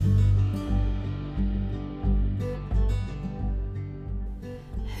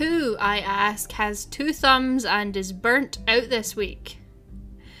Who, I ask, has 2 thumbs and is burnt out this week?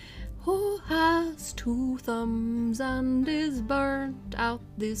 Who has 2 thumbs and is burnt out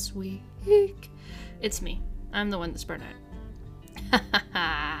this week? It's me. I'm the one that's burnt out.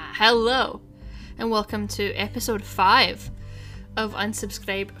 Hello, and welcome to episode 5 of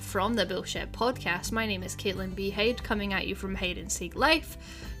Unsubscribe from the Bullshit podcast. My name is Caitlin B. Hyde, coming at you from Hide and Seek Life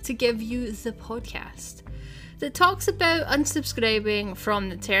to give you the podcast that talks about unsubscribing from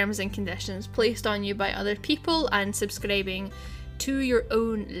the terms and conditions placed on you by other people and subscribing to your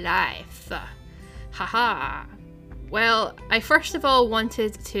own life. Haha. Well, I first of all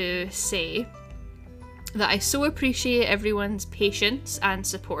wanted to say that I so appreciate everyone's patience and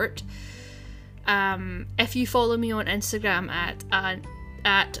support. If you follow me on Instagram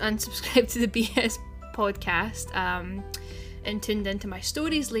at unsubscribe to the BS podcast, and tuned into my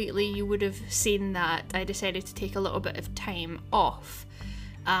stories lately, you would have seen that I decided to take a little bit of time off.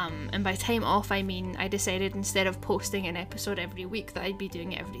 And by time off, I mean I decided instead of posting an episode every week that I'd be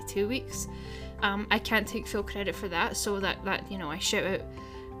doing it every 2 weeks. I can't take full credit for that, so that you know,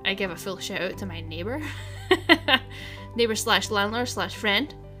 I give a full shout out to my neighbour. Neighbour / landlord /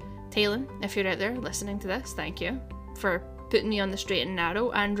 friend, Talon, if you're out there listening to this, thank you for putting me on the straight and narrow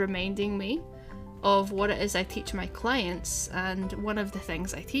and reminding me of what it is I teach my clients. And one of the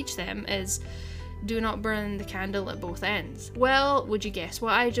things I teach them is do not burn the candle at both ends. Well, would you guess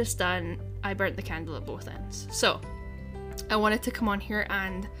what I just done? I burnt the candle at both ends. So I wanted to come on here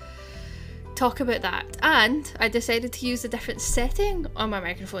and talk about that, and I decided to use a different setting on my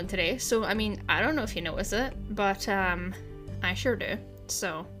microphone today. So I mean, I don't know if you notice it, but I sure do,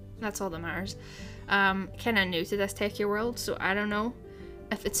 so that's all that matters. Kind of new to this techie world, so I don't know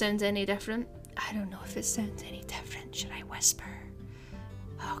if it sounds any different. Should I whisper?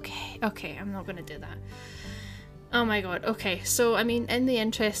 Okay, I'm not gonna do that. Oh my god. Okay, so I mean, in the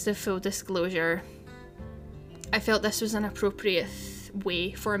interest of full disclosure, I felt this was an appropriate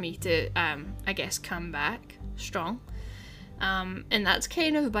way for me to, I guess, come back strong. And that's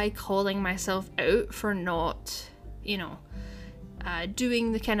kind of by calling myself out for not,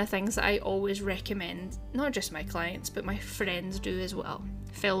 doing the kind of things that I always recommend, not just my clients, but my friends do as well.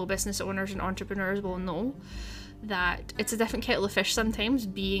 Fellow business owners and entrepreneurs will know that it's a different kettle of fish sometimes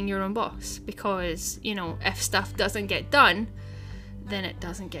being your own boss, because, if stuff doesn't get done, then it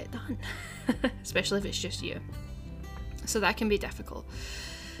doesn't get done, especially if it's just you. So that can be difficult.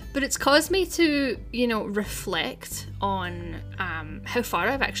 But it's caused me to, reflect on how far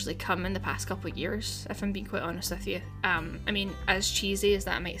I've actually come in the past couple of years, if I'm being quite honest with you. I mean, as cheesy as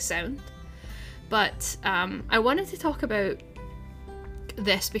that might sound. But I wanted to talk about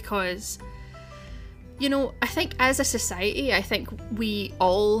this because, I think as a society, I think we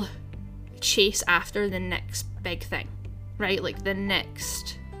all chase after the next big thing, right? Like the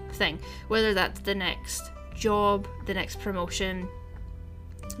next thing, whether that's the next job, the next promotion,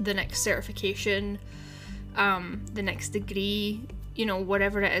 the next certification, the next degree,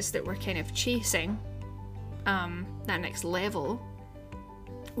 whatever it is that we're kind of chasing, that next level,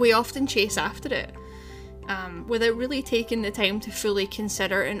 we often chase after it without really taking the time to fully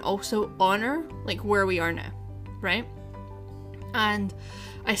consider and also honour like where we are now, right? And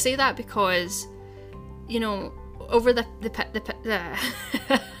I say that because, over the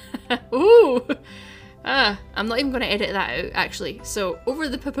ooh. I'm not even going to edit that out, actually. So, over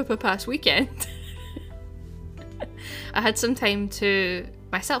the past weekend, I had some time to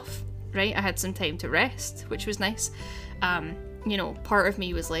myself, right? I had some time to rest, which was nice. Part of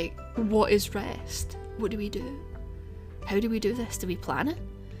me was like, what is rest? What do we do? How do we do this? Do we plan it?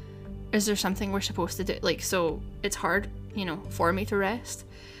 Is there something we're supposed to do? Like, so it's hard, for me to rest.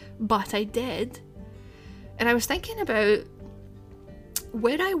 But I did. And I was thinking about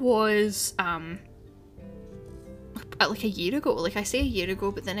where I was, like a year ago. Like, I say a year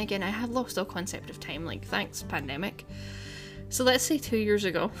ago, but then again, I have lost all concept of time, like, thanks pandemic. So let's say 2 years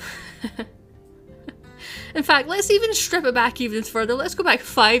ago. In fact, let's even strip it back even further. Let's go back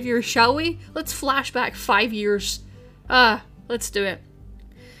 5 years, shall we? Let's flash back 5 years. Let's do it.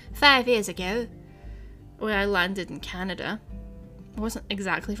 5 years ago, when I landed in Canada, it wasn't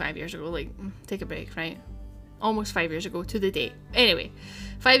exactly 5 years ago, like, take a break, right? Almost 5 years ago to the date. Anyway,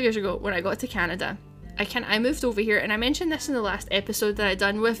 5 years ago, when I got to Canada, I moved over here, and I mentioned this in the last episode that I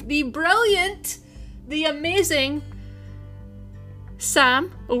done with the brilliant, the amazing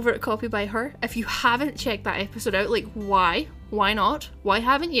Sam over at Copy by Her. If you haven't checked that episode out, like, why? Why not? Why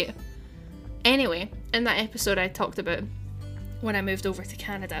haven't you? Anyway, in that episode I talked about when I moved over to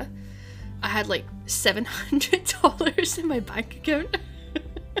Canada, I had like $700 in my bank account.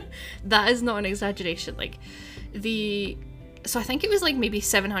 That is not an exaggeration. Like, the So I think it was like maybe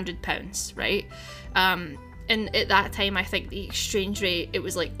 £700, right? And at that time, I think the exchange rate, it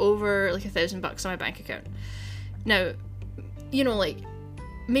was like over like $1,000 on my bank account. Now, you know, like,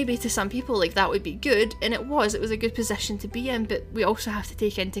 maybe to some people, like, that would be good, and it was a good position to be in, but we also have to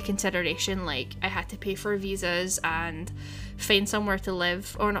take into consideration, like, I had to pay for visas and find somewhere to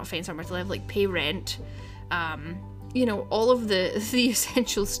live, or not find somewhere to live, like, pay rent, you know, all of the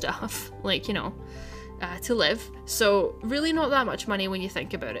essential stuff, like, you know, to live. So really not that much money when you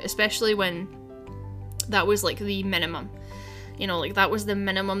think about it, especially when that was like the minimum, you know, like that was the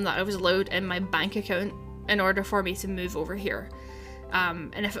minimum that I was allowed in my bank account in order for me to move over here.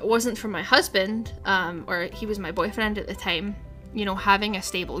 And if it wasn't for my husband, or he was my boyfriend at the time, you know, having a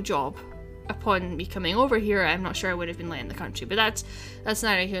stable job upon me coming over here, I'm not sure I would have been let in the country, but that's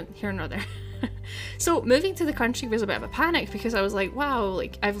neither here nor there. So moving to the country was a bit of a panic, because I was like, wow,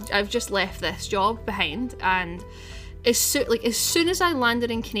 like I've just left this job behind, and as soon as I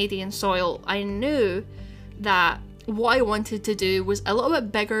landed in Canadian soil, I knew that what I wanted to do was a little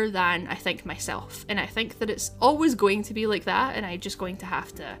bit bigger than I think myself, and I think that it's always going to be like that, and I'm just going to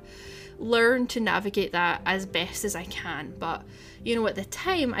have to learn to navigate that as best as I can. But you know, at the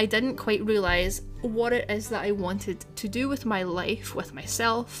time I didn't quite realize what it is that I wanted to do with my life, with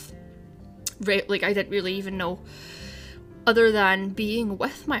myself. Right, like I didn't really even know, other than being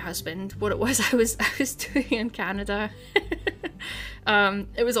with my husband, what it was I was doing in Canada.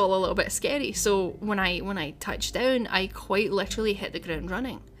 It was all a little bit scary. So when I touched down, I quite literally hit the ground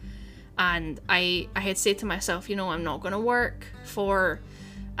running, and I had said to myself, you know, I'm not going to work for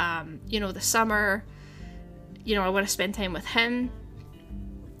you know, the summer. You know, I want to spend time with him.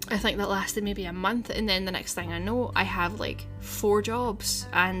 I think that lasted maybe a month, and then the next thing I know, I have like 4 jobs,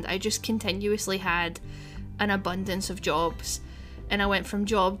 and I just continuously had an abundance of jobs, and I went from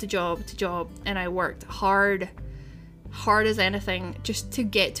job to job to job, and I worked hard as anything just to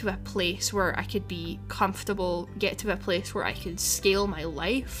get to a place where I could be comfortable, get to a place where I could scale my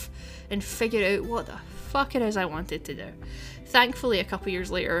life and figure out what the fuck it is I wanted to do. Thankfully, a couple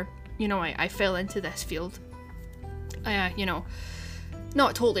years later, you know, I fell into this field. You know,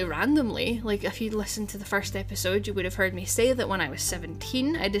 not totally randomly. Like, if you'd listened to the first episode, you would have heard me say that when I was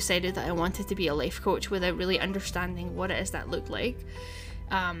 17, I decided that I wanted to be a life coach without really understanding what it is that looked like.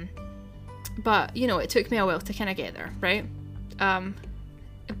 But, you know, it took me a while to kind of get there, right?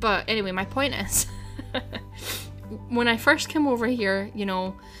 But anyway, my point is, when I first came over here, you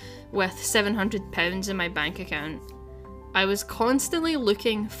know, with £700 in my bank account, I was constantly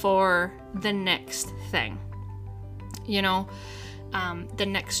looking for the next thing, you know, the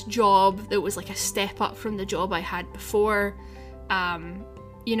next job that was like a step up from the job I had before.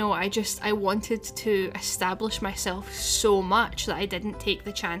 You know, I wanted to establish myself so much that I didn't take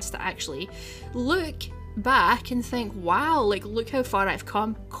the chance to actually look back and think, wow, like, look how far I've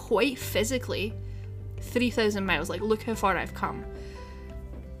come, quite physically, 3,000 miles, like, look how far I've come,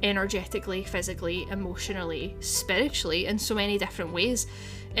 energetically, physically, emotionally, spiritually, in so many different ways.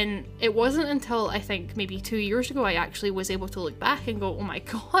 And it wasn't until I think maybe 2 years ago I actually was able to look back and go, oh my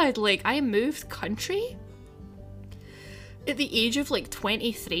god, like, I moved country at the age of like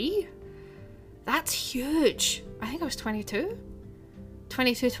 23. That's huge. I think I was 22,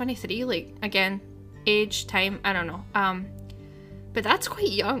 23, like, again, age, time, I don't know, but that's quite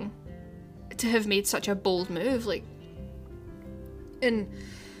young to have made such a bold move. Like, and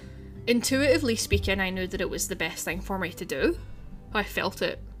intuitively speaking, I knew that it was the best thing for me to do. I felt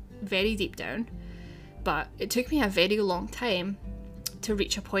it very deep down, but it took me a very long time to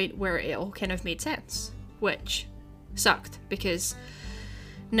reach a point where it all kind of made sense, which sucked, because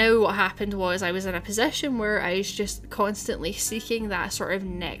now what happened was I was in a position where I was just constantly seeking that sort of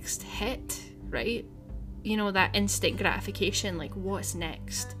next hit, right? You know, that instant gratification, like, what's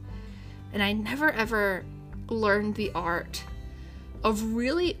next? And I never ever learned the art of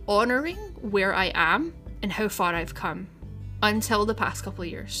really honouring where I am and how far I've come until the past couple of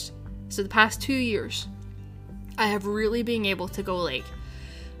years. So the past 2 years, I have really been able to go like,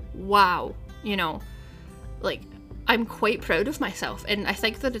 wow, you know, like, I'm quite proud of myself, and I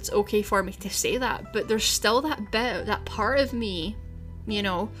think that it's okay for me to say that, but there's still that bit, that part of me, you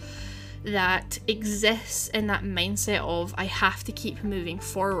know, that exists in that mindset of I have to keep moving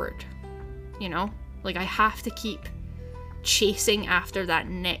forward, you know, like, I have to keep chasing after that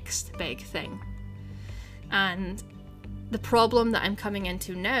next big thing. And the problem that I'm coming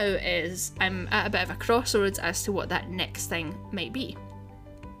into now is I'm at a bit of a crossroads as to what that next thing might be,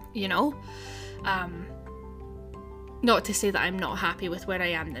 you know? Not to say that I'm not happy with where I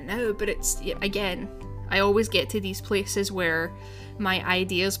am now, but it's, again, I always get to these places where my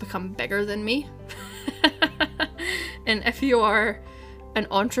ideas become bigger than me. And if you are an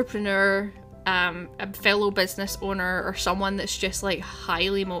entrepreneur, a fellow business owner, or someone that's just like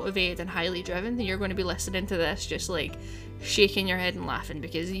highly motivated and highly driven, then you're going to be listening to this just like shaking your head and laughing,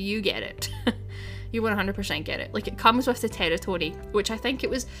 because you get it. You 100% get it. Like, it comes with the territory, which I think it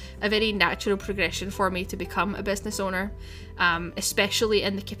was a very natural progression for me to become a business owner, especially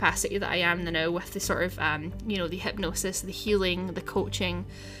in the capacity that I am now, with the sort of, the hypnosis, the healing, the coaching.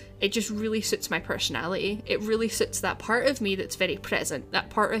 It just really suits my personality. It really suits that part of me that's very present, that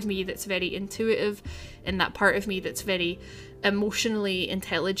part of me that's very intuitive, and that part of me that's very emotionally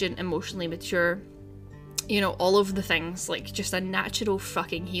intelligent, emotionally mature. All of the things, like just a natural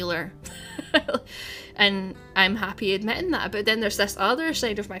fucking healer. And I'm happy admitting that. But then there's this other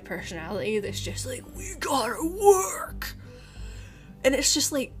side of my personality that's just like, we gotta work. And it's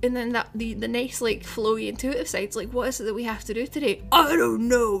just like, and then that the nice, like, flowy, intuitive side's like, what is it that we have to do today? I don't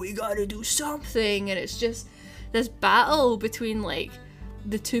know, we gotta do something. And it's just this battle between, like,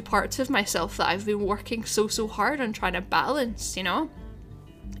 the two parts of myself that I've been working so hard on trying to balance,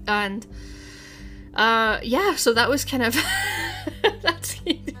 And so that was kind of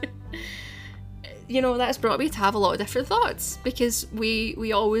that's brought me to have a lot of different thoughts, because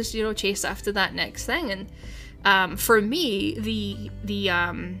we always chase after that next thing. And for me,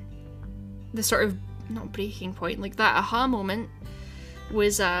 the sort of, not breaking point, like that aha moment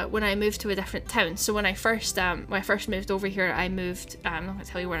was when I moved to a different town. So when I first moved over here, I'm not gonna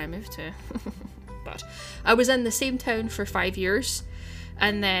tell you where I moved to, but I was in the same town for 5 years.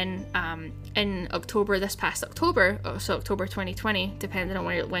 And then in October, this past October, so October 2020, depending on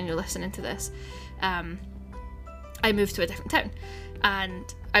when you're listening to this, I moved to a different town.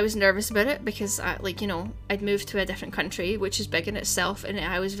 And I was nervous about it because, I'd moved to a different country, which is big in itself. And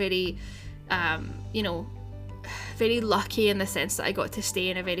I was very, very lucky in the sense that I got to stay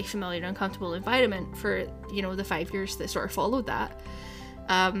in a very familiar and comfortable environment for, the 5 years that sort of followed that.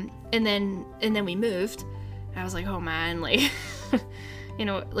 And then we moved. And I was like, oh man, like...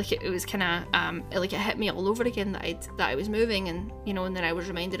 it was kind of, it hit me all over again that I was moving, and, and then I was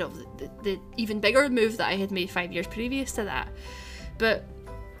reminded of the even bigger move that I had made 5 years previous to that. But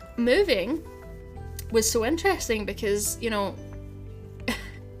moving was so interesting because, and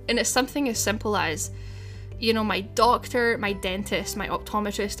it's something as simple as, my doctor, my dentist, my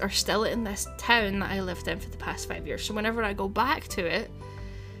optometrist are still in this town that I lived in for the past 5 years. So whenever I go back to it,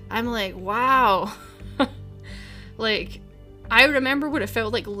 I'm like, wow, like, I remember what it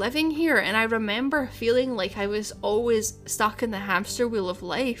felt like living here, and I remember feeling like I was always stuck in the hamster wheel of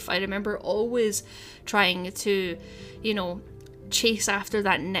life. I remember always trying to, chase after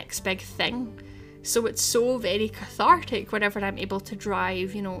that next big thing. So it's so very cathartic whenever I'm able to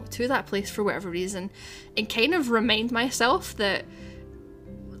drive, to that place for whatever reason, and kind of remind myself that,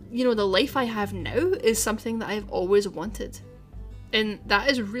 the life I have now is something that I've always wanted. And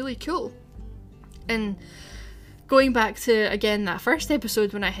that is really cool. And going back to, again, that first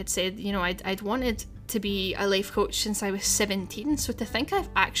episode when I had said, I'd wanted to be a life coach since I was 17. So to think I've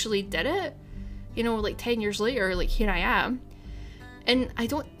actually did it, 10 years later, like, here I am. And I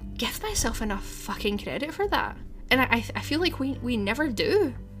don't give myself enough fucking credit for that. And I feel like we never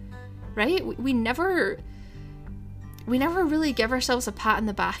do, right? We never really give ourselves a pat on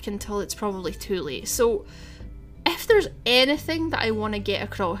the back until it's probably too late. So if there's anything that I want to get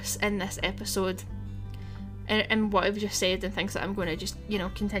across in this episode, and what I've just said and things that I'm going to just,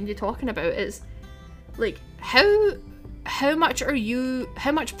 continue talking about, is, like, how much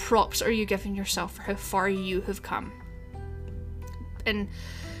props are you giving yourself for how far you have come? And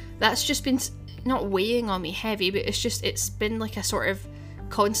that's just been not weighing on me heavy, but it's been like a sort of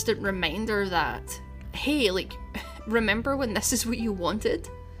constant reminder that, hey, like, remember when this is what you wanted?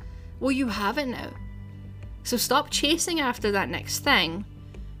 Well, you have it now. So stop chasing after that next thing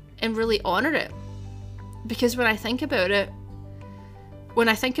and really honor it. Because when I think about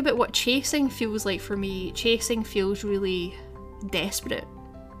what chasing feels like for me, chasing feels really desperate.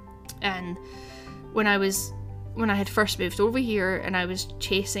 And when I had first moved over here and I was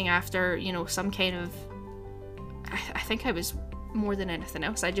chasing after, some kind of, I think I was, more than anything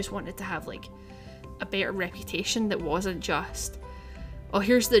else, I just wanted to have, like, a better reputation that wasn't just, oh,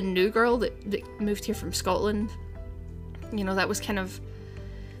 here's the new girl that moved here from Scotland.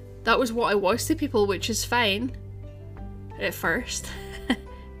 That was what I was to people, which is fine at first.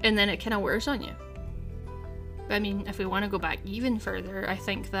 And then it kind of wears on you. But I mean, if we want to go back even further, I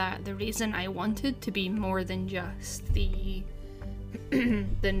think that the reason I wanted to be more than just the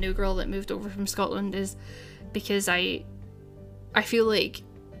the new girl that moved over from Scotland is because I feel like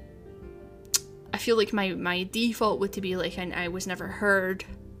my default would to be like I was never heard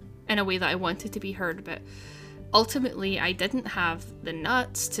in a way that I wanted to be heard, but ultimately I didn't have the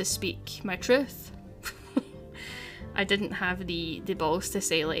nuts to speak my truth. I didn't have the balls to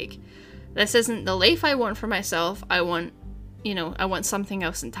say, like, this isn't the life I want for myself. I want something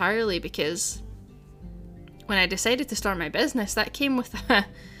else entirely, because when I decided to start my business, that came with that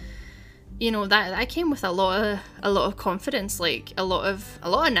came with a lot of confidence, like a lot of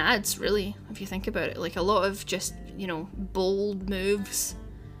nads, really, if you think about it, like a lot of just, bold moves.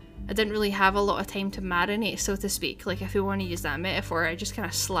 I didn't really have a lot of time to marinate, so to speak. Like, if you want to use that metaphor, I just kind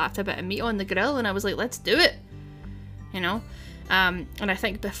of slapped a bit of meat on the grill and I was like, let's do it, and I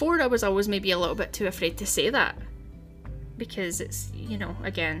think before I was always maybe a little bit too afraid to say that, because it's,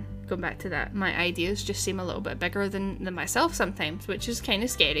 again, going back to that, my ideas just seem a little bit bigger than myself sometimes, which is kind of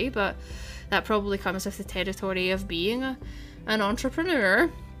scary, but that probably comes with the territory of being an entrepreneur,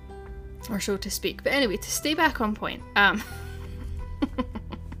 or so to speak. But anyway, to stay back on point,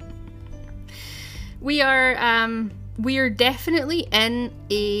 we are definitely in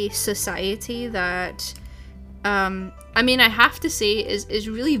a society that, I have to say is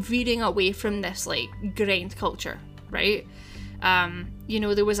really veering away from this, like, grind culture, right?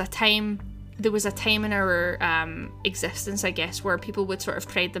 There was a time in our existence, I guess, where people would sort of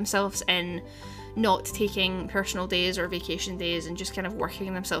pride themselves in not taking personal days or vacation days and just kind of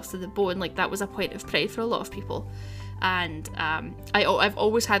working themselves to the bone. Like, that was a point of pride for a lot of people. And I've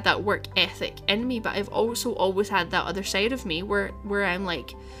always had that work ethic in me, but I've also always had that other side of me where I'm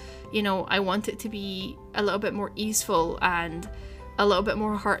like, I want it to be a little bit more easeful and a little bit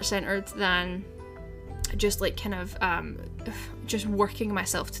more heart-centered than just, like, kind of just working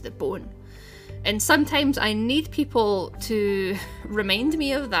myself to the bone. And sometimes I need people to remind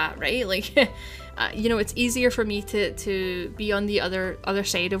me of that, right? Like, it's easier for me to be on the other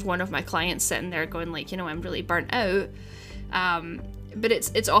side of one of my clients sitting there going, like, I'm really burnt out. But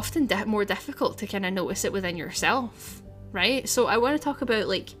it's often more difficult to kind of notice it within yourself, right? So I want to talk about,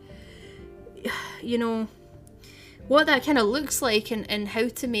 like, what that kind of looks like, and how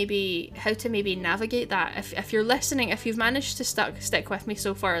to maybe navigate that. If you're listening, if you've managed to stick with me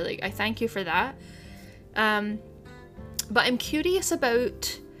so far, like, I thank you for that. But I'm curious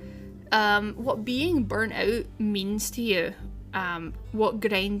about what being burnt out means to you. What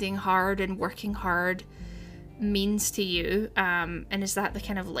grinding hard and working hard means to you. And is that the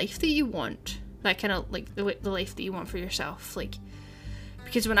kind of life that you want? That kind of, like, the life that you want for yourself? Like,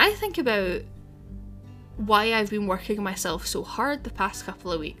 because when I think about why I've been working myself so hard the past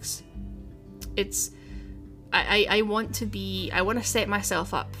couple of weeks, it's I want to set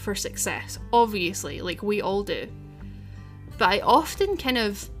myself up for success, obviously, like we all do, but I often kind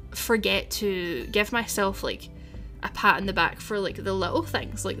of forget to give myself, like, a pat in the back for, like, the little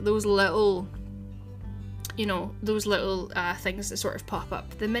things, like those little things that sort of pop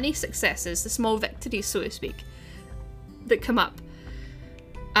up, the mini successes, the small victories, so to speak, that come up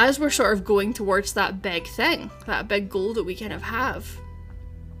as we're sort of going towards that big thing, that big goal that we kind of have.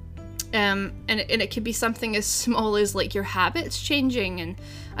 And it could be something as small as, like, your habits changing. And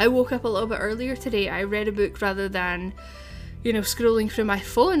I woke up a little bit earlier today. I read a book rather than, scrolling through my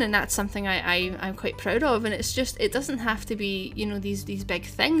phone, and that's something I'm quite proud of. And it's just, it doesn't have to be, these big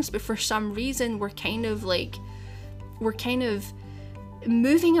things, but for some reason we're kind of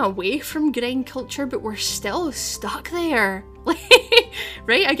moving away from grind culture, but we're still stuck there.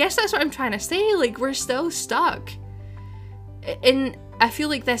 Right? I guess that's what I'm trying to say. Like, we're still stuck. And I feel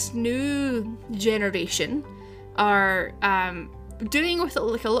like this new generation are doing with it,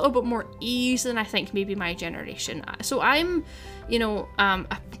 like, a little bit more ease than I think maybe my generation. So I'm,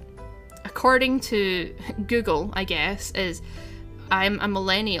 according to Google, I guess, I'm a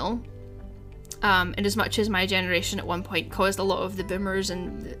millennial. And as much as my generation at one point caused a lot of the boomers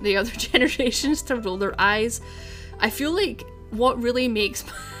and the other generations to roll their eyes, I feel like what really makes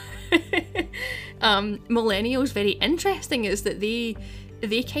millennials very interesting is that they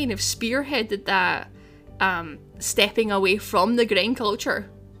kind of spearheaded that stepping away from the grind culture,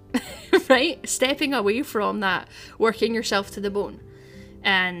 right? Stepping away from that working yourself to the bone.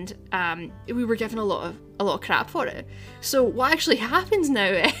 And we were given a lot of crap for it. So what actually happens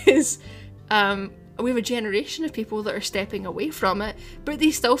now is we have a generation of people that are stepping away from it, but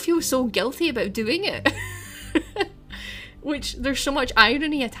they still feel so guilty about doing it. Which, there's so much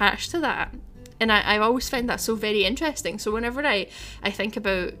irony attached to that. And I've always found that so very interesting. So whenever I think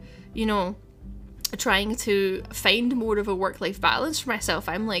about, trying to find more of a work-life balance for myself,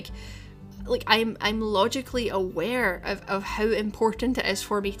 I'm like I'm logically aware of how important it is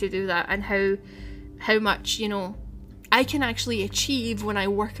for me to do that, and how much, I can actually achieve when I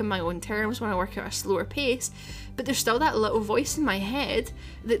work on my own terms, when I work at a slower pace. But there's still that little voice in my head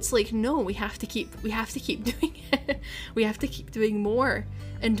that's like, no, we have to keep doing it. We have to keep doing more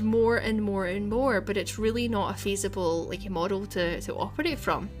and more and more and more. But it's really not a feasible like model to operate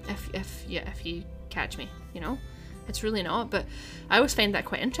from, if you catch me, you know? It's really not. But I always find that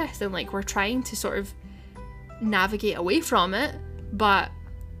quite interesting. Like, we're trying to sort of navigate away from it, but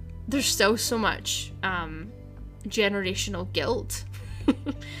there's still so much generational guilt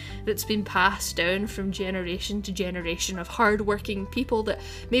that's been passed down from generation to generation of hardworking people that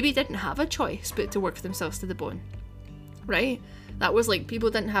maybe didn't have a choice but to work themselves to the bone, right? That was like, people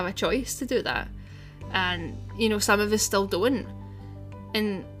didn't have a choice to do that, and you know, some of us still don't.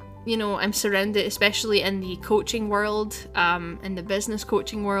 And you know, I'm surrounded, especially in the coaching world, in the business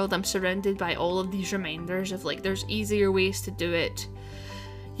coaching world, I'm surrounded by all of these reminders of like, there's easier ways to do it,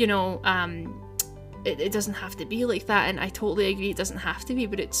 you know. It doesn't have to be like that, and I totally agree, it doesn't have to be,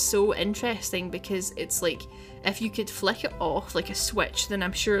 but it's so interesting because it's like, if you could flick it off like a switch, then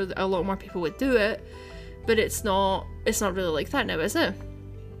I'm sure a lot more people would do it, but it's not really like that now, is it?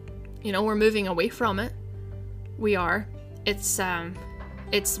 You know, we're moving away from it. We are. It's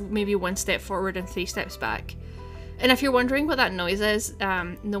maybe one step forward and 3 steps back. And if you're wondering what that noise is,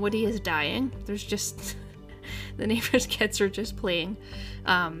 nobody is dying. There's just the neighbor's kids are just playing.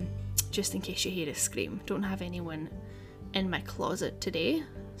 Just in case you hear a scream. Don't have anyone in my closet today,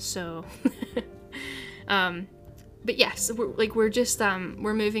 so but yes,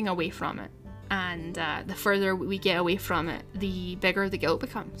 we're moving away from it, and the further we get away from it, the bigger the guilt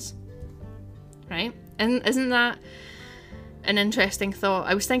becomes, right? And isn't that an interesting thought?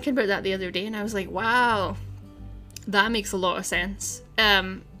 I was thinking about that the other day, and I was like, wow, that makes a lot of sense,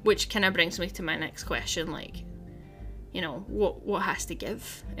 which kind of brings me to my next question, like, you know, what has to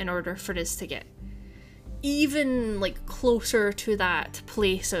give in order for us to get even like closer to that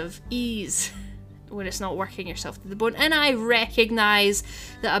place of ease when it's not working yourself to the bone. And I recognize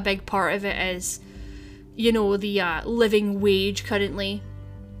that a big part of it is, you know, the living wage currently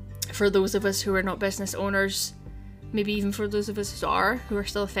for those of us who are not business owners, maybe even for those of us who are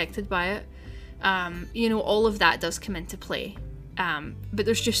still affected by it. You know, all of that does come into play, but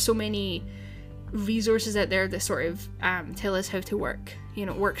there's just so many resources out there that sort of tell us how to work, you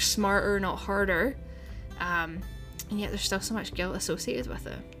know, work smarter, not harder, and yet there's still so much guilt associated with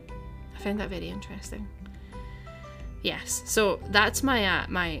it. I find that very interesting. Yes, so that's my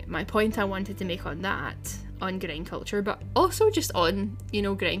my point I wanted to make on that, on grind culture, but also just on, you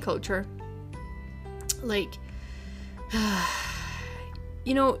know, grind culture, like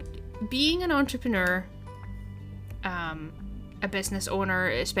you know, being an entrepreneur, a business owner,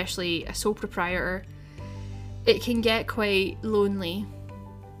 especially a sole proprietor, it can get quite lonely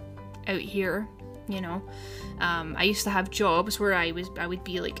out here, you know. I used to have jobs where I would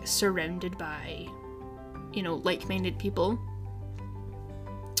be like surrounded by, you know, like-minded people.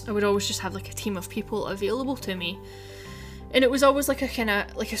 I would always just have like a team of people available to me, and it was always like a kind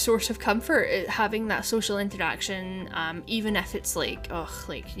of like a source of comfort, having that social interaction, even if it's like,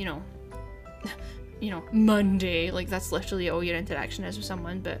 you know, Monday, like that's literally all your interaction is with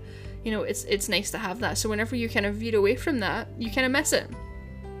someone, but you know, it's nice to have that. So whenever you kind of veer away from that, you kind of miss it,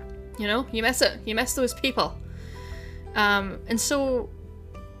 you know, you miss those people, and so,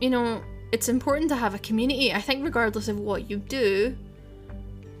 you know, it's important to have a community. I think regardless of what you do,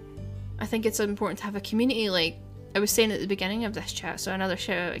 I think it's important to have a community. Like I was saying at the beginning of this chat, so another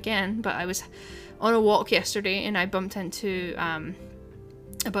shout out again, but I was on a walk yesterday and I bumped into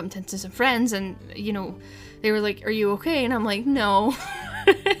some friends, and you know, they were like, "Are you okay?" And I'm like, "No."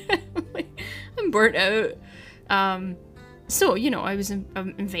 I'm burnt out. So you know, I was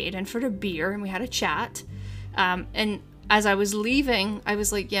invited in for a beer and we had a chat, and as I was leaving, I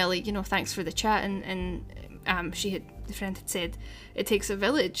was like, "Yeah, like, you know, thanks for the chat," and the friend had said it takes a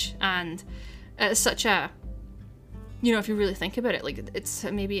village, and it's such a, you know, if you really think about it, like, it's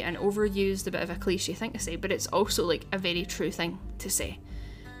maybe an overused, a bit of a cliche thing to say, but it's also like a very true thing to say,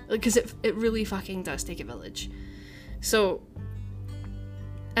 because it really fucking does take a village. So,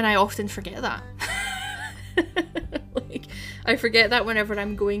 and I often forget that. Like, I forget that whenever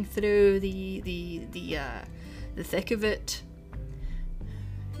I'm going through the thick of it,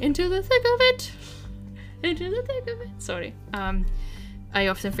 into the thick of it. Sorry. I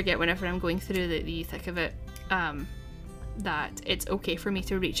often forget whenever I'm going through the thick of it, that it's okay for me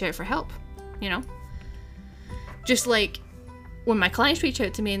to reach out for help, you know? Just like when my clients reach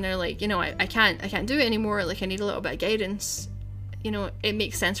out to me and they're like, you know, I can't do it anymore, like I need a little bit of guidance, you know, it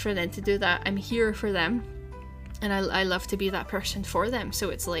makes sense for them to do that. I'm here for them, and I love to be that person for them. So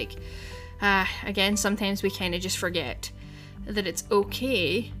it's like, again, sometimes we kind of just forget that it's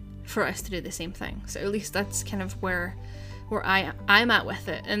okay for us to do the same thing. So at least that's kind of where I'm at with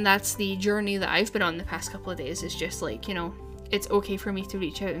it, and that's the journey that I've been on the past couple of days. Is just like, you know, it's okay for me to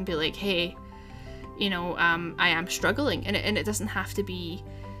reach out and be like, hey, you know, I am struggling, and it doesn't have to be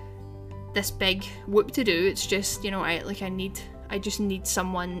this big whoop to do. It's just, you know, I just need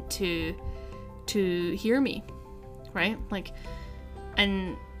someone to hear me, right? Like,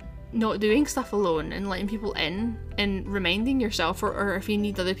 and not doing stuff alone and letting people in and reminding yourself, or if you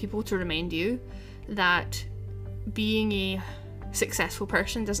need other people to remind you, that being a successful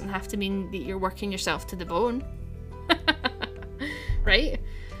person doesn't have to mean that you're working yourself to the bone. Right?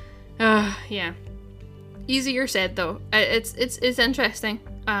 Yeah. Easier said though. It's interesting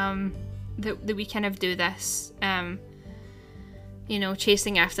that we kind of do this, you know,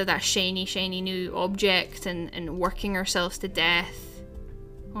 chasing after that shiny new object and working ourselves to death.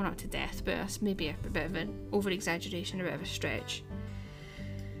 Well, not to death, but that's maybe a bit of an over-exaggeration, a bit of a stretch.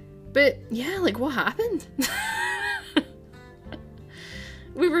 But yeah, like, what happened?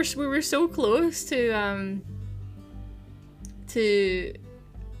 we were so close to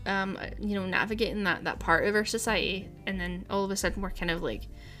you know, navigating that part of our society, and then all of a sudden we're kind of like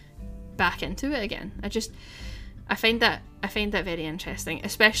back into it again. I find that very interesting,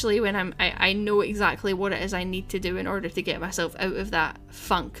 especially when I know exactly what it is I need to do in order to get myself out of that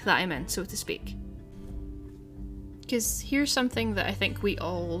funk that I'm in, so to speak. Because here's something that I think we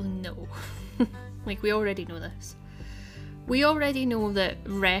all know. Like, we already know this. We already know that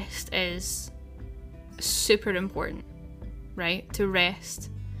rest is super important, right? To rest,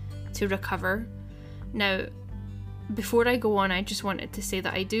 to recover. Now, before I go on, I just wanted to say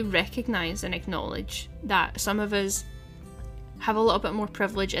that I do recognise and acknowledge that some of us have a little bit more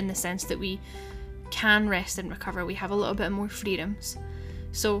privilege in the sense that we can rest and recover. We have a little bit more freedoms.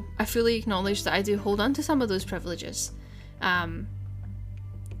 So I fully acknowledge that I do hold on to some of those privileges. And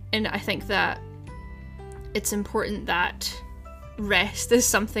I think that it's important that rest is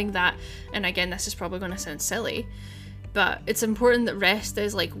something that, and again, this is probably going to sound silly, but it's important that rest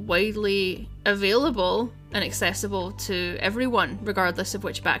is like widely available and accessible to everyone, regardless of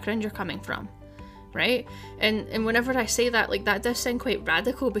which background you're coming from, right? And whenever I say that, like, that does sound quite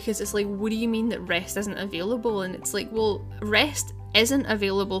radical, because it's like, what do you mean that rest isn't available? And it's like, well, rest isn't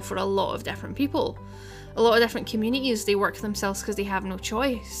available for a lot of different people. A lot of different communities, they work themselves because they have no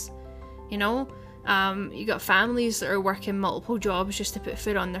choice, you know? You got families that are working multiple jobs just to put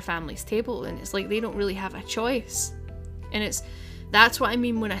food on their family's table, and it's like they don't really have a choice. And that's what I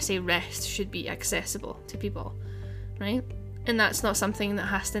mean when I say rest should be accessible to people, right? And that's not something that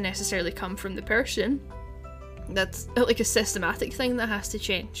has to necessarily come from the person. That's like a systematic thing that has to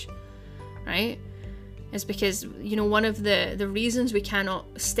change, right? It's because, you know, one of the reasons we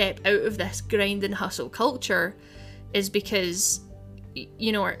cannot step out of this grind and hustle culture is because,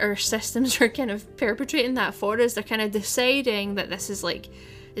 you know, our systems are kind of perpetrating that for us. They're kind of deciding that this is like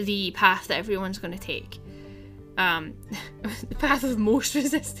the path that everyone's going to take. The path of most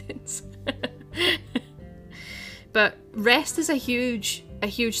resistance. But rest is a huge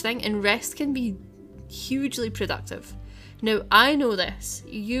thing, and rest can be hugely productive. Now, I know this,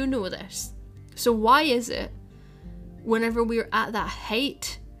 you know this. So why is it whenever we're at that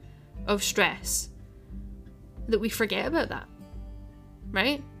height of stress that we forget about that,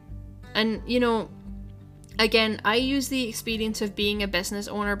 right? And, you know, again, I use the experience of being a business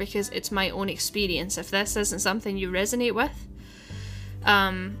owner because it's my own experience. If this isn't something you resonate with,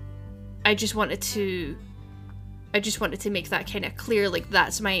 I just wanted to make that kind of clear, like,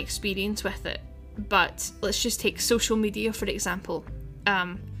 that's my experience with it. But let's just take social media, for example.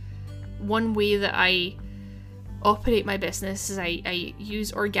 One way that I operate my business is I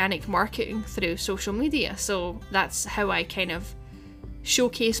use organic marketing through social media. So that's how I kind of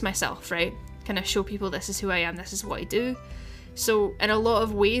showcase myself, right? Kind of show people this is who I am, this is what I do. So in a lot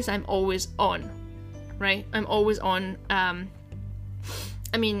of ways, I'm always on, right? I'm always on. I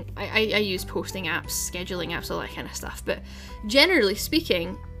mean, I use posting apps, scheduling apps, all that kind of stuff. But generally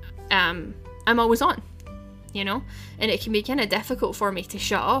speaking, I'm always on, you know? And it can be kind of difficult for me to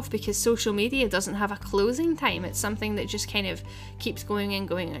shut off because social media doesn't have a closing time. It's something that just kind of keeps going and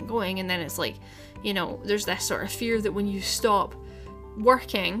going and going. And then it's like, you know, there's this sort of fear that when you stop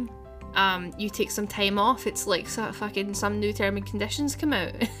working, you take some time off, it's like some new term and conditions come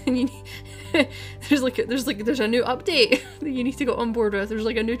out and there's a new update that you need to go on board with. There's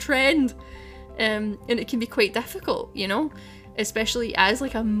like a new trend, and it can be quite difficult, you know, especially as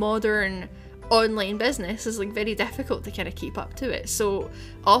like a modern online business is like very difficult to kind of keep up to it. So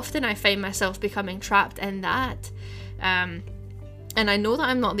often I find myself becoming trapped in that, And I know that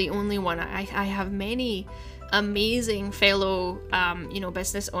I'm not the only one. I have many amazing fellow,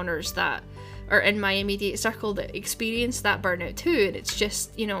 business owners that are in my immediate circle that experience that burnout too. And it's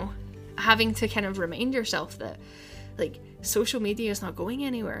just, having to kind of remind yourself that, like, social media is not going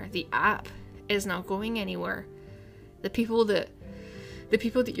anywhere. The app is not going anywhere. The people that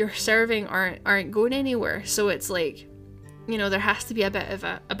you're serving aren't going anywhere. So it's like, there has to be a bit of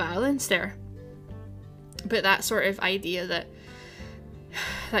a balance there. But that sort of idea that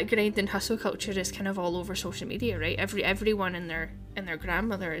grind and hustle culture is kind of all over social media, right? Everyone and their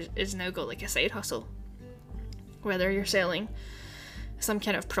grandmother is now got like a side hustle, whether you're selling some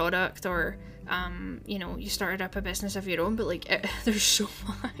kind of product or you started up a business of your own. But like there's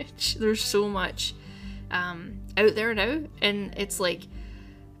so much out there now, and it's like,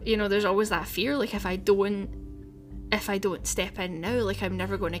 there's always that fear, like if I don't step in now, like I'm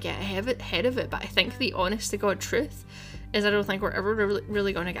never going to get ahead of it. But I think the honest to God truth is I don't think we're ever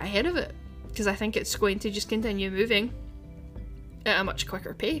really going to get ahead of it, because I think it's going to just continue moving at a much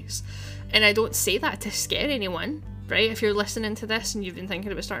quicker pace. And I don't say that to scare anyone, right? If you're listening to this and you've been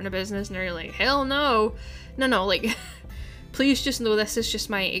thinking about starting a business and you're like, hell no, like please just know this is just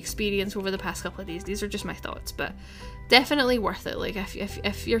my experience over the past couple of days. These are just my thoughts, but definitely worth it. Like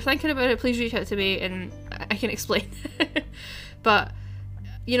if you're thinking about it, please reach out to me and I can explain. But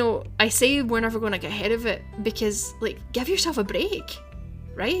I say we're never going to get ahead of it because, like, give yourself a break,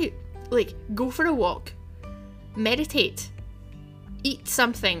 right? Like, go for a walk, meditate, eat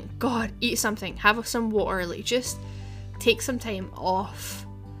something, have some water, like, just take some time off,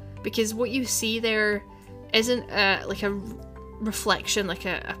 because what you see there isn't like a reflection, like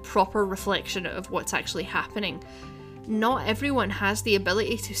a proper reflection of what's actually happening. Not everyone has the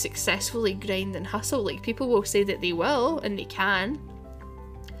ability to successfully grind and hustle. Like, people will say that they will and they can,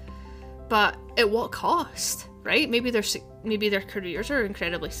 but at what cost, right? Maybe their careers are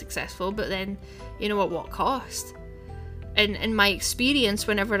incredibly successful, but then, at what cost? And in my experience,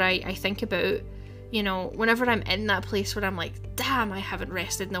 whenever I think about, whenever I'm in that place where I'm like, damn, I haven't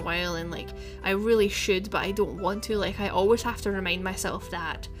rested in a while, and like, I really should, but I don't want to, like, I always have to remind myself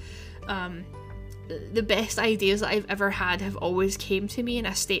that the best ideas that I've ever had have always came to me in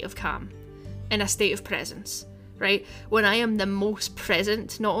a state of calm, in a state of presence. Right? When I am the most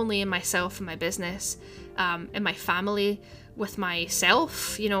present, not only in myself and my business, in my family, with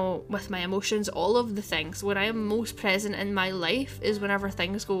myself, with my emotions, all of the things, when I am most present in my life is whenever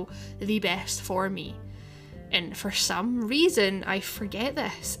things go the best for me. And for some reason, I forget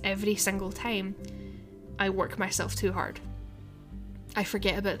this every single time I work myself too hard. I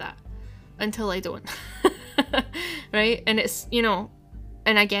forget about that until I don't. Right? And it's,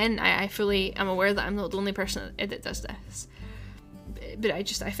 and again, I fully am aware that I'm not the only person that does this, but I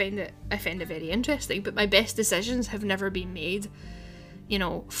find it very interesting. But my best decisions have never been made,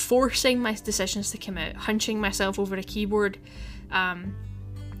 forcing my decisions to come out, hunching myself over a keyboard.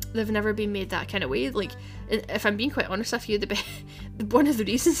 They've never been made that kind of way. Like, if I'm being quite honest with you, one of the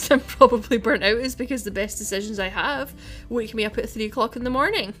reasons I'm probably burnt out is because the best decisions I have wake me up at 3 o'clock in the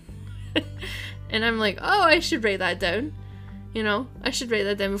morning. And I'm like, oh, I should write that down. I should write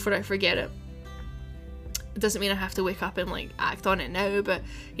that down before I forget it. It doesn't mean I have to wake up and like act on it now, but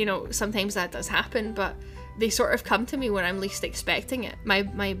sometimes that does happen, but they sort of come to me when I'm least expecting it. My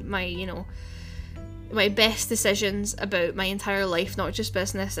best decisions about my entire life, not just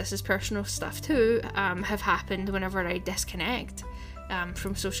business, this is personal stuff too, have happened whenever I disconnect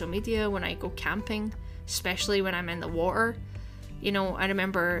from social media, when I go camping, especially when I'm in the water. I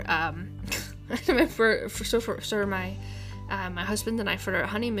remember for my husband and I, for our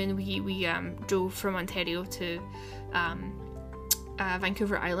honeymoon, we drove from Ontario to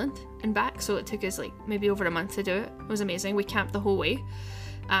Vancouver Island and back, so it took us like maybe over a month to do it. It was amazing. We camped the whole way,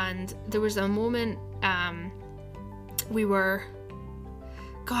 and there was a moment we were,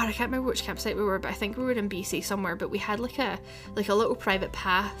 God, I can't remember which campsite we were, but I think we were in BC somewhere, but we had like a little private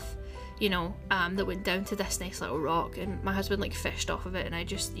path, that went down to this nice little rock, and my husband like fished off of it, and I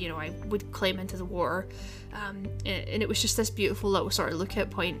just, I would climb into the water, and it was just this beautiful little sort of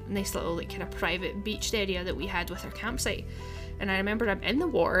lookout point, nice little like kind of private beached area that we had with our campsite. And I remember I'm in the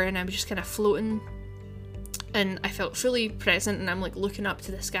water and I'm just kind of floating, and I felt fully present, and I'm like looking up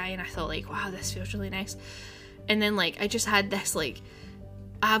to the sky, and I thought like, wow, this feels really nice. And then like I just had this like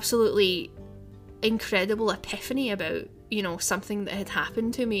absolutely incredible epiphany about, something that had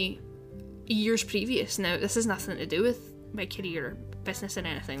happened to me years previous. Now, this has nothing to do with my career or business and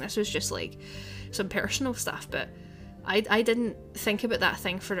anything. This was just like some personal stuff, but I didn't think about that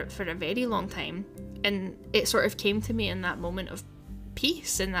thing for a very long time, and it sort of came to me in that moment of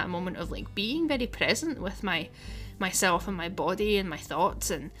peace, in that moment of like being very present with my myself and my body and my thoughts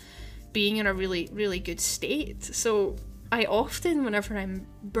and being in a really, really good state. So I often, whenever I'm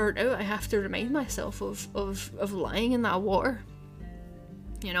burnt out, I have to remind myself of lying in that water,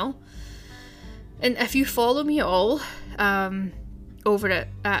 you know? And if you follow me at all, over at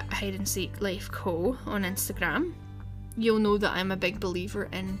Hide and Seek Life Co on Instagram, you'll know that I'm a big believer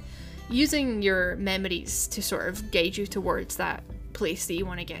in using your memories to sort of guide you towards that place that you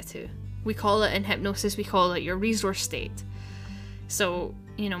want to get to. We call it in hypnosis, we call it your resource state. So,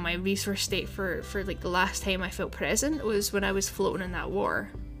 you know, my resource state for like the last time I felt present was when I was floating in that water,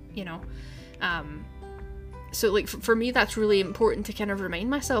 you know. So like for me, that's really important to kind of remind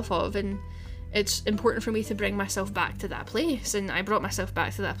myself of, and it's important for me to bring myself back to that place. And I brought myself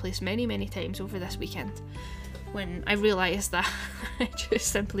back to that place many, many times over this weekend when I realised that I just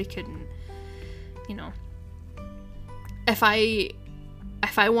simply couldn't, you know. If I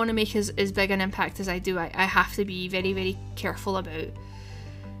want to make as big an impact as I do, I have to be very, very careful about,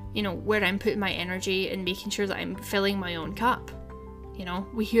 you know, where I'm putting my energy and making sure that I'm filling my own cup. You know,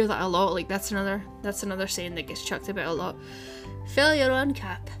 we hear that a lot. Like that's another saying that gets chucked about a lot. Fill your own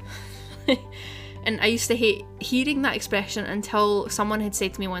cup. And I used to hate hearing that expression until someone had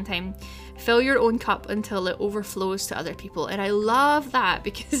said to me one time, fill your own cup until it overflows to other people. And I love that,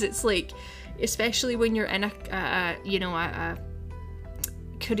 because it's like, especially when you're in a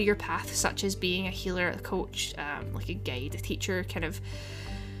career path such as being a healer, a coach, like a guide, a teacher, kind of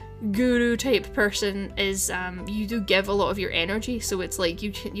guru type person, is you do give a lot of your energy. So it's like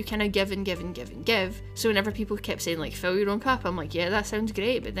you kind of give and give and give and give. So whenever people kept saying like fill your own cup, I'm like, yeah, that sounds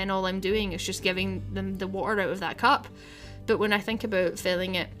great, but then all I'm doing is just giving them the water out of that cup. But when I think about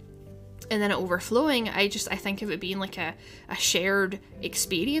filling it and then it overflowing, I think of it being like a shared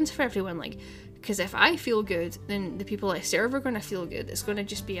experience for everyone. Like, because if I feel good, then the people I serve are going to feel good. It's going to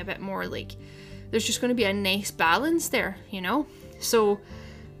just be a bit more like, there's just going to be a nice balance there, you know? So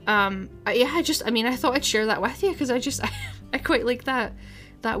I thought I'd share that with you, because I quite like that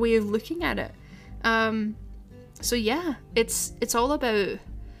way of looking at it. So yeah, it's all about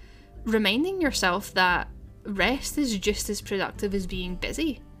reminding yourself that rest is just as productive as being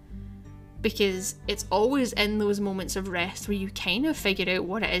busy, because it's always in those moments of rest where you kind of figure out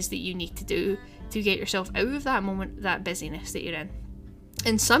what it is that you need to do to get yourself out of that moment, that busyness that you're in.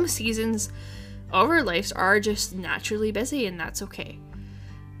 And some seasons of our lives are just naturally busy, and that's okay.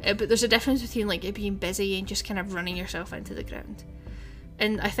 But there's a difference between like it being busy and just kind of running yourself into the ground.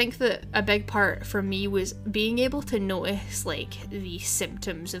 And I think that a big part for me was being able to notice like the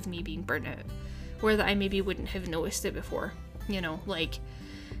symptoms of me being burnt out, where that I maybe wouldn't have noticed it before. You know, like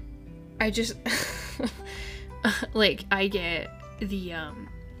I just like I get the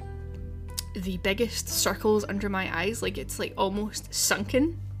biggest circles under my eyes, like it's like almost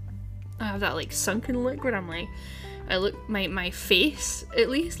sunken. I have that like sunken look where I'm like, I look, my face at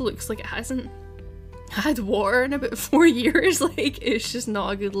least looks like it hasn't had water in about 4 years. Like it's just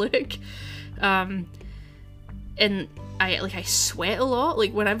not a good look. And I sweat a lot.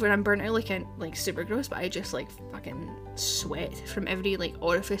 Like when I'm burnt out, like I'm like super gross, but I just like fucking sweat from every like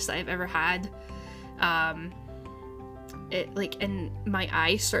orifice that I've ever had. It like, and my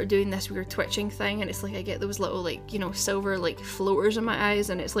eyes start doing this weird twitching thing, and it's like I get those little like, you know, silver like floaters in my eyes,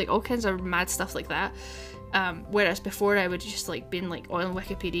 and it's like all kinds of mad stuff like that. Whereas before I would just like been like on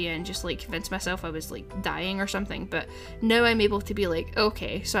Wikipedia and just like convince myself I was like dying or something, but now I'm able to be like,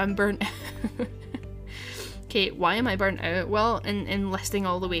 okay, so I'm burnt out. Okay, why am I burnt out? Well, in listing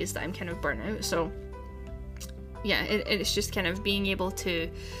all the ways that I'm kind of burnt out. So yeah, it's just kind of being able to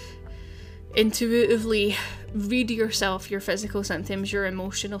intuitively read yourself, your physical symptoms, your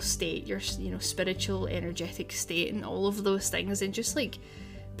emotional state, your, you know, spiritual, energetic state, and all of those things, and just like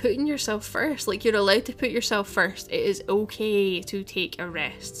putting yourself first. Like you're allowed to put yourself first. It is okay to take a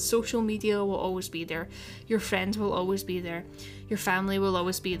rest. Social media will always be there. Your friends will always be there. Your family will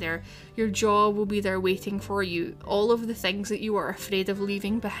always be there. Your job will be there waiting for you. All of the things that you are afraid of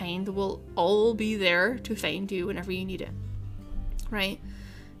leaving behind will all be there to find you whenever you need it. Right?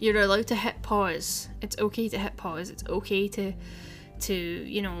 You're allowed to hit pause. It's okay to hit pause. It's okay to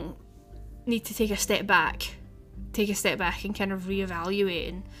you know, need to take a step back. Take a step back and kind of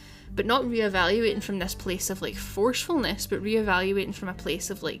reevaluating, but not reevaluating from this place of like forcefulness, but reevaluating from a place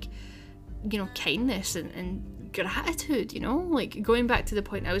of like, you know, kindness and gratitude, you know, like going back to the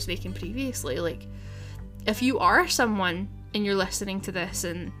point I was making previously. Like if you are someone and you're listening to this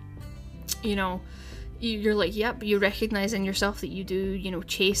and, you know, you're like, yep, you recognize in yourself that you do, you know,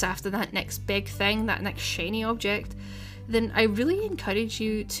 chase after that next big thing, that next shiny object, then I really encourage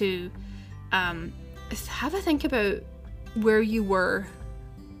you to have a think about where you were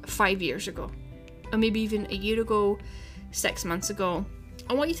 5 years ago, or maybe even a year ago, 6 months ago,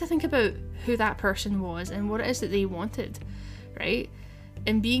 I want you to think about who that person was and what it is that they wanted, right?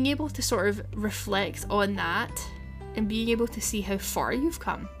 And being able to sort of reflect on that and being able to see how far you've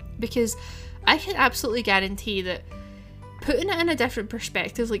come. Because I can absolutely guarantee that putting it in a different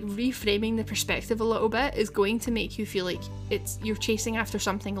perspective, like reframing the perspective a little bit, is going to make you feel like you're chasing after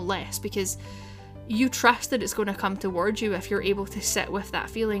something less, because you trust that it's going to come towards you if you're able to sit with that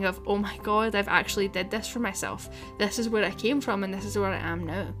feeling of, oh my god, I've actually did this for myself. This is where I came from and this is where I am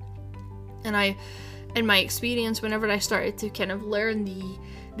now. And in my experience, whenever I started to kind of learn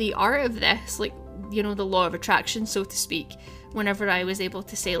the art of this, like, you know, the law of attraction, so to speak, whenever I was able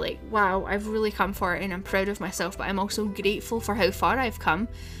to say, like, wow, I've really come far and I'm proud of myself, but I'm also grateful for how far I've come,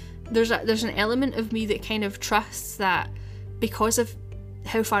 there's an element of me that kind of trusts that because of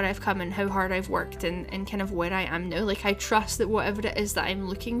how far I've come and how hard I've worked and kind of where I am now, like, I trust that whatever it is that I'm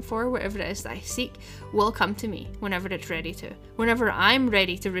looking for, whatever it is that I seek, will come to me whenever it's ready to, whenever I'm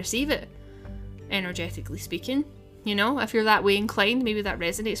ready to receive it, energetically speaking. You know, if you're that way inclined, maybe that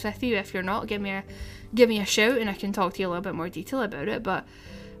resonates with you. If you're not, give me a shout and I can talk to you a little bit more detail about it. But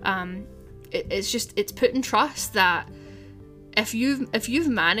it's putting trust that if you've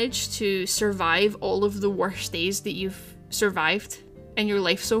managed to survive all of the worst days that you've survived in your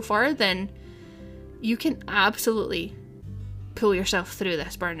life so far, then you can absolutely pull yourself through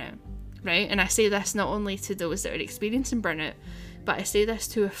this burnout, right? And I say this not only to those that are experiencing burnout, but I say this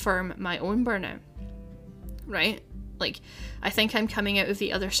to affirm my own burnout, right? Like, I think I'm coming out of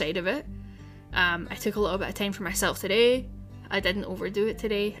the other side of it. I took a little bit of time for myself today. I didn't overdo it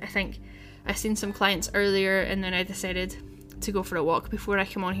today. I think I seen some clients earlier and then I decided to go for a walk before I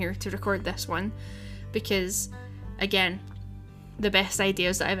come on here to record this one, because, again, the best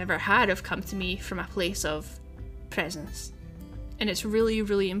ideas that I've ever had have come to me from a place of presence. And it's really,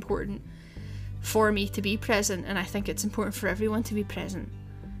 really important for me to be present, and I think it's important for everyone to be present.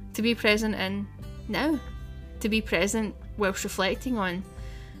 To be present in now. To be present whilst reflecting on,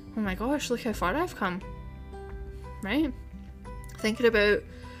 oh my gosh, look how far I've come. Right? Thinking about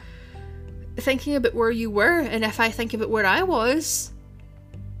where you were, and if I think about where I was,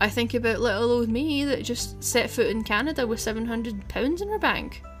 I think about little old me that just set foot in Canada with £700 in her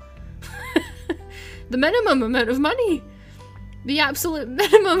bank. The minimum amount of money. The absolute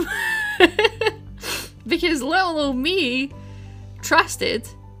minimum. Because little old me trusted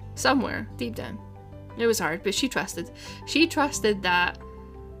somewhere deep down. It was hard, but she trusted. She trusted that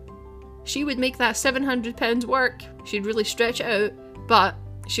she would make that £700 work. She'd really stretch it out, but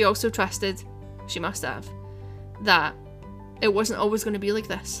she also trusted, she must have, that it wasn't always going to be like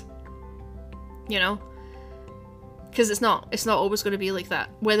this. You know? Because it's not always going to be like that.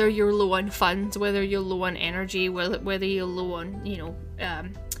 Whether you're low on funds, whether you're low on energy, whether you're low on, you know,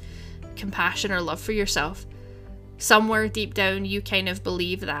 compassion or love for yourself, somewhere deep down you kind of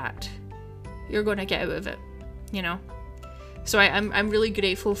believe that you're going to get out of it, you know? So I'm really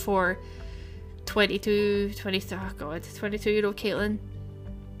grateful for 22-year-old Caitlin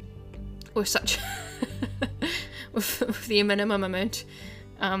with such with the minimum amount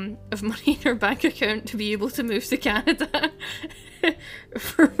of money in her bank account to be able to move to Canada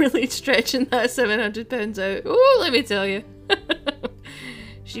for really stretching that £700 out. Oh, let me tell you.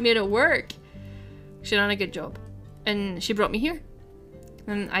 She made it work. She done a good job. And she brought me here.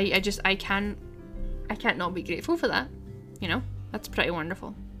 And I can't not be grateful for that. You know? That's pretty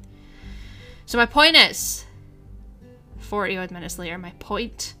wonderful. So my point is, 40 odd minutes later, my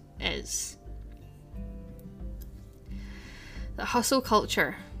point is that hustle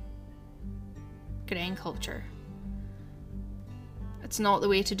culture, grind culture, it's not the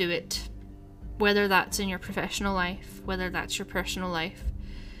way to do it. Whether that's in your professional life, whether that's your personal life,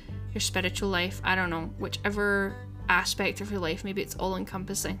 your spiritual life, I don't know, whichever aspect of your life, maybe it's all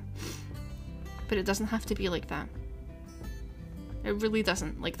encompassing. But it doesn't have to be like that. It really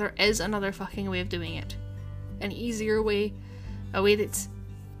doesn't. Like, there is another fucking way of doing it. An easier way, a way that's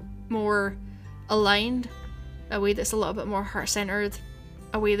more aligned, a way that's a little bit more heart-centered,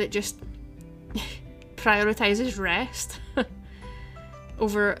 a way that just prioritizes rest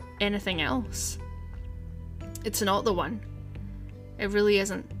over anything else. It's not the one. It really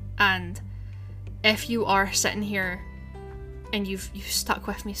isn't. And if you are sitting here and you've stuck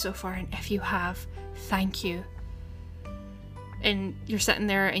with me so far, and if you have, thank you. And you're sitting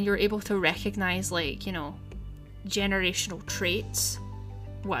there and you're able to recognize, like, you know, generational traits,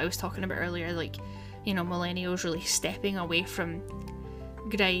 what I was talking about earlier, like, you know, millennials really stepping away from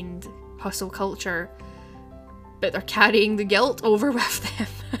grind, hustle culture, but they're carrying the guilt over with them.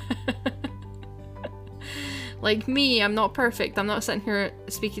 Like me, I'm not perfect. I'm not sitting here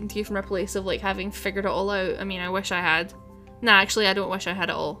speaking to you from a place of like having figured it all out. I mean, I wish I had. Nah, actually, I don't wish I had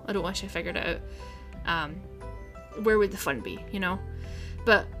it all. I don't wish I figured it out. Where would the fun be, you know?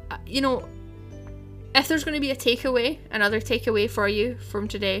 But, you know, if there's going to be a takeaway, another takeaway for you from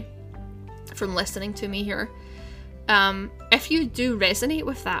today, from listening to me here, if you do resonate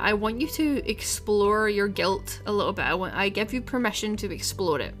with that, I want you to explore your guilt a little bit. I give you permission to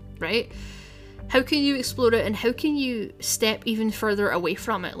explore it, right? How can you explore it, and how can you step even further away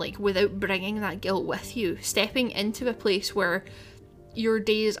from it, like without bringing that guilt with you? Stepping into a place where your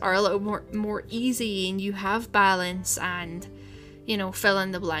days are a little more easy and you have balance and, you know, fill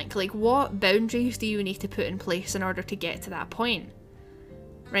in the blank. Like, what boundaries do you need to put in place in order to get to that point?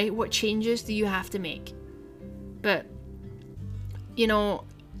 Right? What changes do you have to make? But, you know,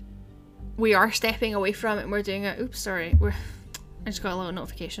 we are stepping away from it and we're doing it. Oops, sorry. I just got a little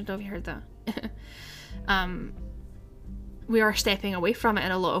notification. Have you heard that? We are stepping away from it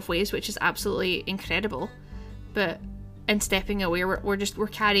in a lot of ways, which is absolutely incredible. But in stepping away, we're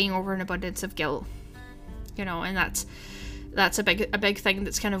carrying over an abundance of guilt, you know, and that's a big thing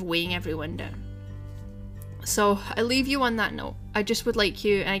that's kind of weighing everyone down. So I leave you on that note. I just would like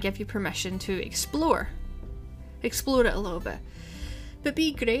you, and I give you permission to explore it a little bit, but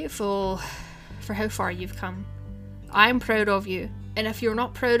be grateful for how far you've come. I'm proud of you, and if you're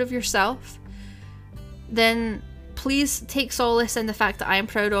not proud of yourself, then please take solace in the fact that I am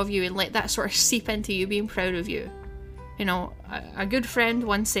proud of you, and let that sort of seep into you being proud of you. You know, a good friend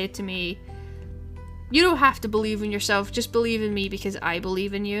once said to me, you don't have to believe in yourself, just believe in me because I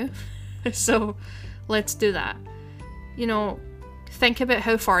believe in you. So let's do that. You know, think about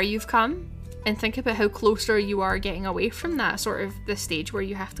how far you've come, and think about how closer you are getting away from that sort of the stage where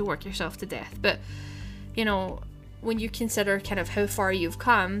you have to work yourself to death. But, you know, when you consider kind of how far you've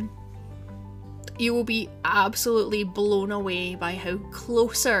come, you will be absolutely blown away by how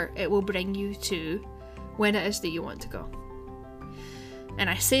closer it will bring you to when it is that you want to go. And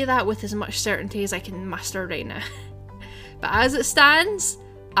I say that with as much certainty as I can muster right now. But as it stands,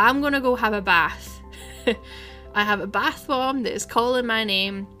 I'm gonna go have a bath. I have a bath bomb that is calling my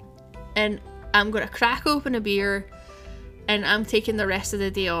name, and I'm gonna crack open a beer, and I'm taking the rest of the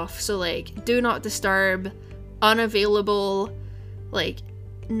day off. So like, do not disturb, unavailable, like,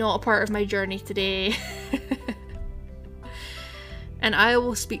 not a part of my journey today. And I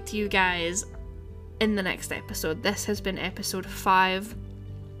will speak to you guys in the next episode. This has been episode 5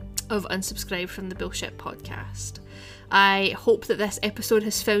 of Unsubscribe from the Bullshit podcast. I hope that this episode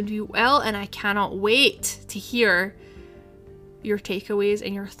has found you well, and I cannot wait to hear your takeaways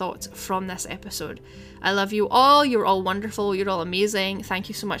and your thoughts from this episode. I love you all. You're all wonderful. You're all amazing. Thank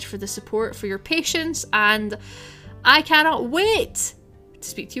you so much for the support, for your patience, and I cannot wait to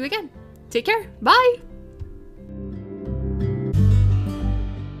speak to you again. Take care. Bye.